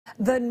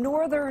The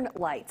Northern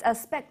Lights, a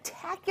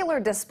spectacular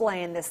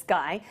display in the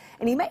sky,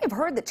 and you may have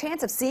heard the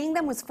chance of seeing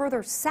them was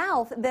further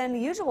south than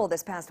usual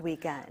this past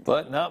weekend.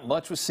 But not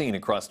much was seen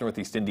across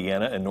northeast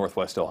Indiana and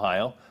northwest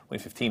Ohio.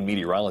 2015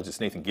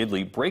 meteorologist Nathan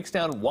Gidley breaks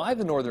down why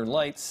the Northern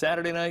Lights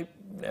Saturday night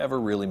never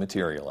really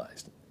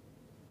materialized.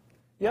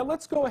 Yeah,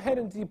 let's go ahead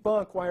and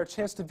debunk why our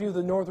chance to view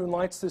the Northern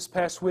Lights this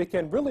past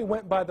weekend really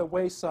went by the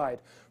wayside.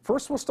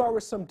 First, we'll start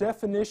with some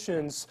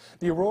definitions.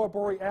 The aurora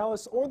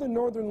borealis, or the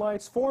Northern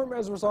Lights, form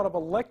as a result of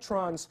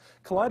electrons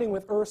colliding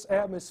with Earth's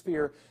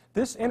atmosphere.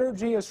 This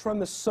energy is from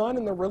the sun,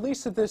 and the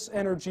release of this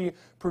energy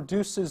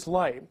produces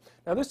light.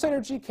 Now, this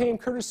energy came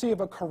courtesy of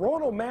a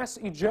coronal mass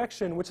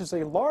ejection, which is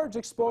a large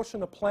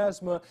expulsion of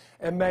plasma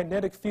and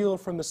magnetic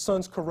field from the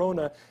sun's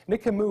corona, and it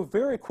can move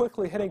very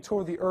quickly heading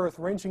toward the Earth,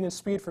 ranging in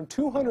speed from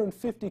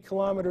 250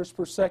 kilometers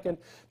per second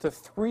to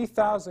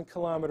 3,000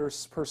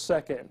 kilometers per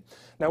second.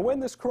 Now,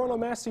 when this coronal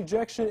mass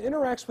ejection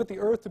interacts with the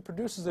Earth, it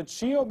produces a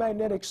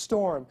geomagnetic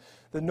storm.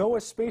 The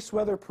NOAA Space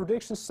Weather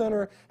Prediction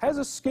Center has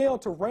a scale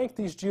to rank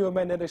these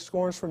geomagnetic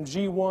storms from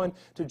G1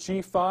 to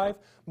G5.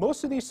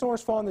 Most of these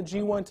storms fall in the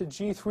G1 to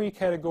G3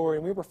 category,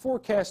 and we were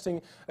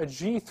forecasting a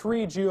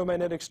G3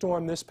 geomagnetic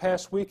storm this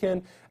past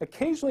weekend.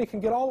 Occasionally it can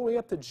get all the way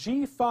up to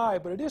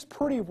G5, but it is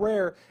pretty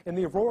rare, and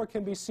the aurora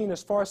can be seen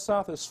as far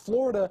south as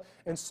Florida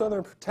and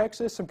southern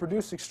Texas and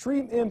produce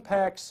extreme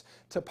impacts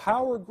to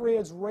power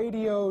grids,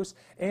 radios,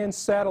 and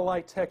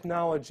satellite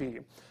technology.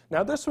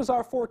 Now, this was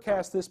our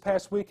forecast this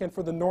past weekend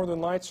for the Northern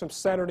Lights from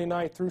Saturday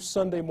night through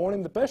Sunday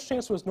morning. The best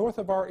chance was north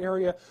of our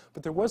area,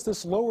 but there was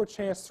this lower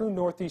chance through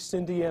northeast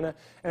Indiana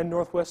and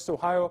northwest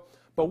Ohio.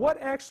 But what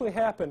actually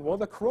happened? Well,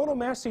 the coronal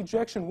mass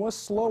ejection was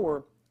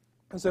slower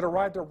as it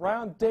arrived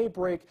around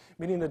daybreak,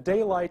 meaning the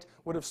daylight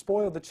would have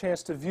spoiled the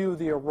chance to view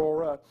the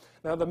aurora.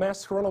 Now, the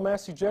coronal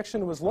mass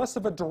ejection was less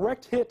of a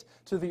direct hit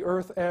to the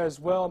Earth as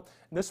well,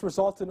 and this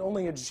resulted in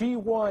only a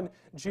G1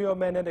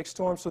 geomagnetic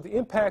storm, so the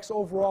impacts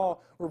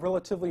overall were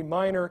relatively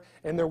minor,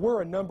 and there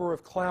were a number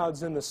of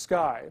clouds in the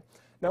sky.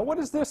 Now, what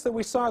is this that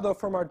we saw, though,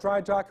 from our Dry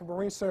Dock and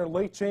Marine Center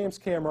Lake James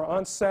camera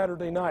on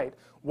Saturday night?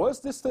 Was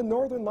this the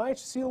Northern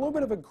Lights? You see a little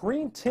bit of a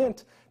green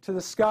tint to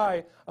the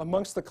sky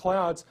amongst the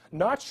clouds.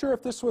 Not sure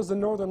if this was the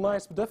Northern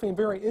Lights, but definitely a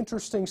very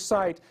interesting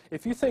sight.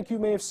 If you think you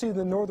may have seen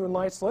the Northern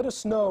Lights, let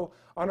us know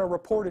on our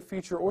reported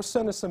feature or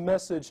send us a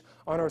message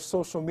on our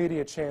social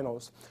media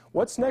channels.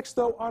 What's next,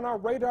 though, on our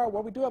radar?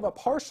 Well, we do have a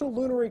partial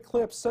lunar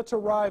eclipse set to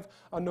arrive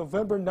on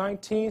November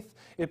 19th.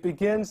 It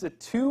begins at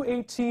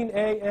 2:18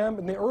 a.m.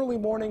 in the early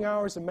morning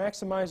hours and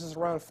maximizes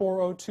around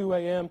 4:02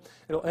 a.m.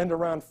 It'll end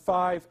around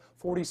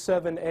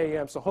 5:47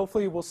 a.m. So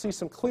hopefully we'll see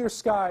some clear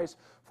skies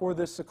for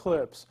this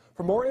eclipse.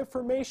 For more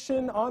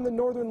information on the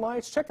Northern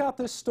Lights, check out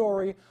this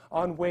story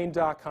on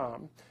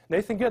WANE.com.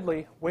 Nathan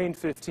Gidley, WANE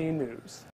 15 News.